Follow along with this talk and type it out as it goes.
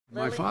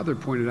My father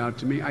pointed out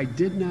to me I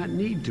did not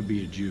need to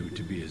be a Jew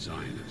to be a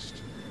Zionist,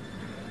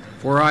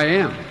 for I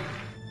am.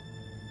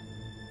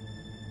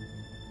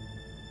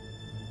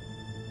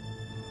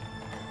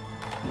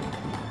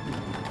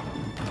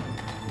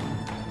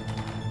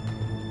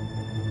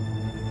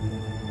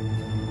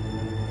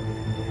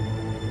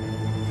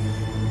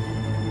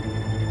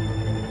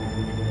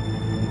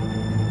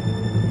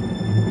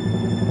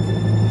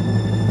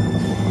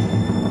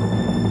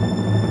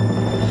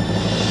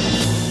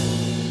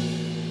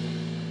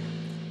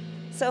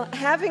 So,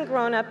 having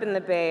grown up in the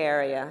Bay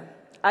Area,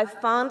 I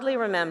fondly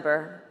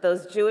remember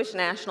those Jewish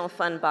National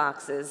Fund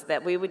boxes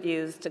that we would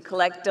use to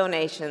collect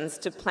donations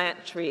to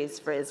plant trees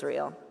for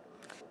Israel.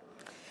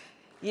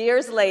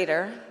 Years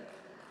later,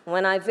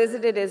 when I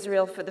visited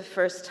Israel for the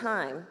first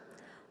time,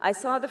 I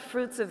saw the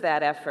fruits of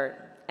that effort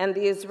and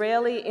the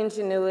Israeli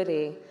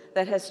ingenuity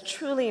that has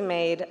truly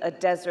made a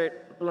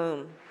desert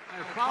bloom. I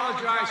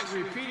apologize for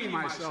repeating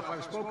myself.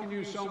 I've spoken to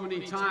you so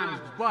many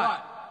times,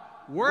 but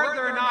were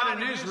there not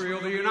in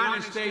Israel, the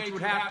United States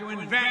would have to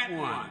invent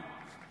one.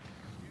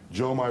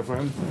 Joe, my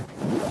friend,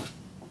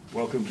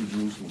 welcome to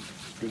Jerusalem.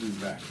 Good to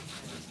be back.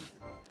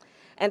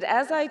 And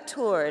as I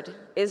toured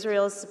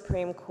Israel's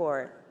Supreme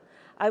Court,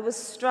 I was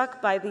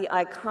struck by the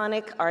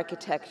iconic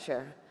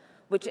architecture,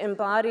 which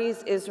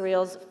embodies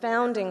Israel's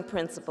founding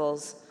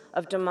principles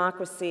of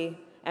democracy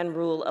and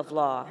rule of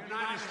law. The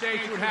United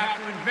States would have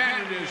to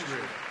invent in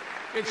Israel.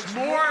 It's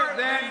more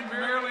than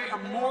merely a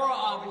moral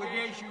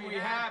obligation we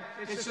have,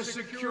 it's a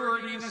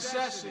security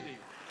necessity.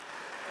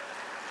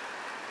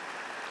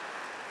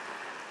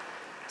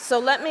 So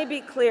let me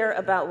be clear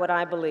about what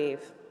I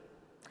believe.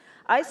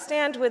 I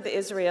stand with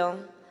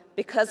Israel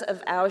because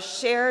of our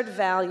shared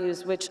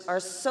values, which are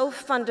so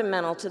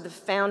fundamental to the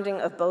founding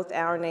of both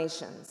our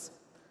nations.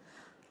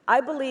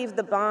 I believe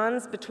the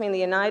bonds between the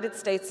United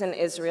States and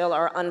Israel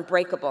are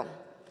unbreakable,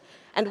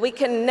 and we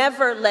can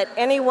never let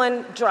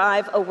anyone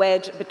drive a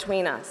wedge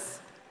between us.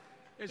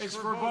 It's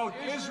for both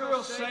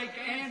Israel's sake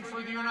and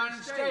for the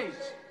United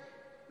States.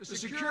 The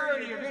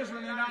security of Israel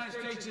and the United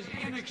States is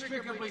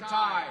inextricably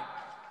tied,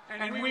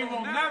 and we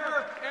will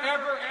never,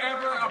 ever,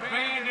 ever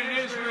abandon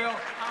Israel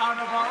out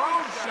of our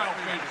own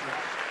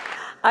self-interest.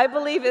 I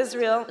believe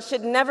Israel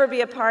should never be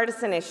a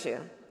partisan issue,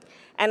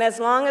 and as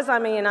long as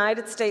I'm a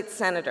United States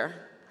Senator,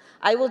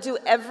 I will do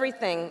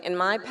everything in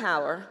my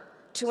power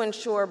to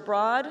ensure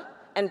broad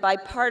and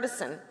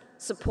bipartisan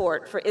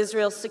support for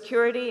Israel's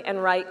security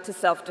and right to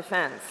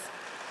self-defense.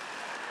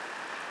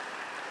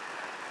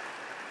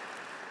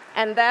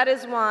 And that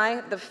is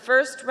why the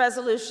first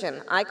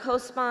resolution I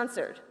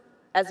co-sponsored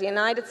as a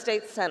United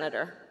States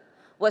Senator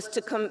was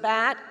to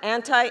combat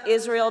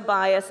anti-Israel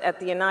bias at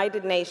the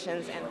United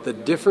Nations. The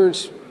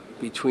difference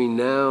between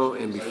now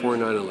and before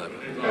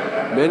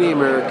 9/11, many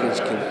Americans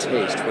can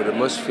taste what it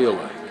must feel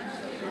like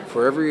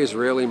for every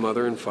Israeli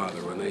mother and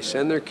father when they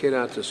send their kid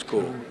out to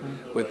school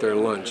with their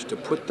lunch to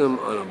put them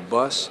on a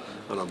bus,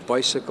 on a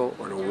bicycle,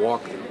 or to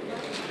walk them.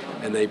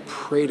 And they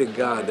pray to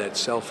God that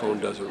cell phone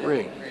doesn't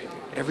ring.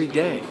 Every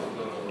day.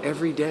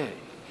 Every day.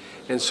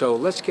 And so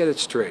let's get it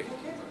straight.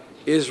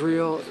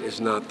 Israel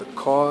is not the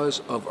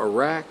cause of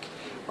Iraq.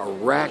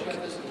 Iraq,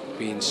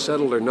 being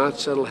settled or not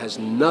settled, has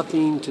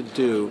nothing to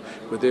do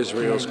with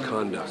Israel's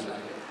conduct.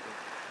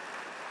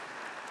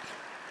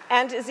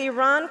 And as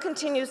Iran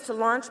continues to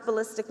launch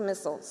ballistic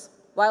missiles,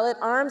 while it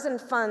arms and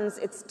funds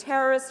its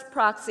terrorist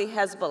proxy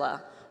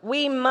Hezbollah,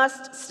 we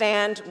must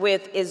stand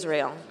with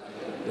Israel.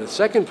 The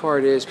second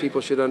part is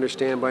people should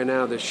understand by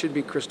now, this should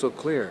be crystal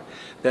clear,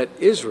 that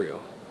Israel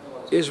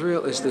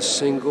is the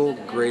single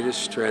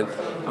greatest strength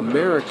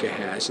America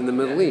has in the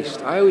Middle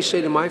East. I always say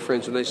to my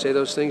friends when they say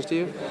those things to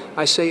you,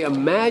 I say,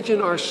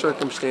 imagine our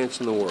circumstance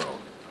in the world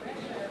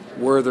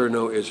were there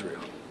no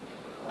Israel.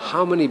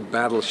 How many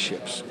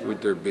battleships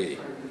would there be?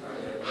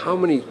 How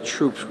many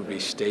troops would be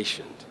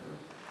stationed?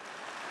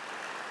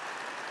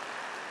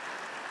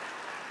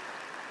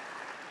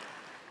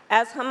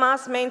 As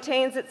Hamas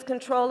maintains its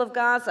control of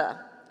Gaza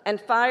and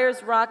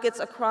fires rockets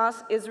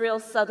across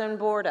Israel's southern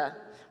border,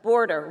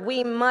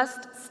 we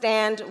must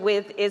stand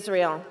with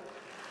Israel.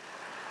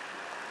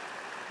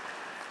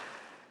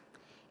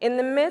 In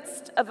the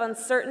midst of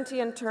uncertainty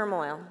and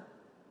turmoil,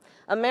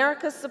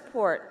 America's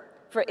support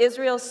for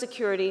Israel's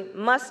security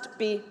must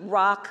be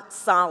rock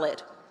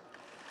solid.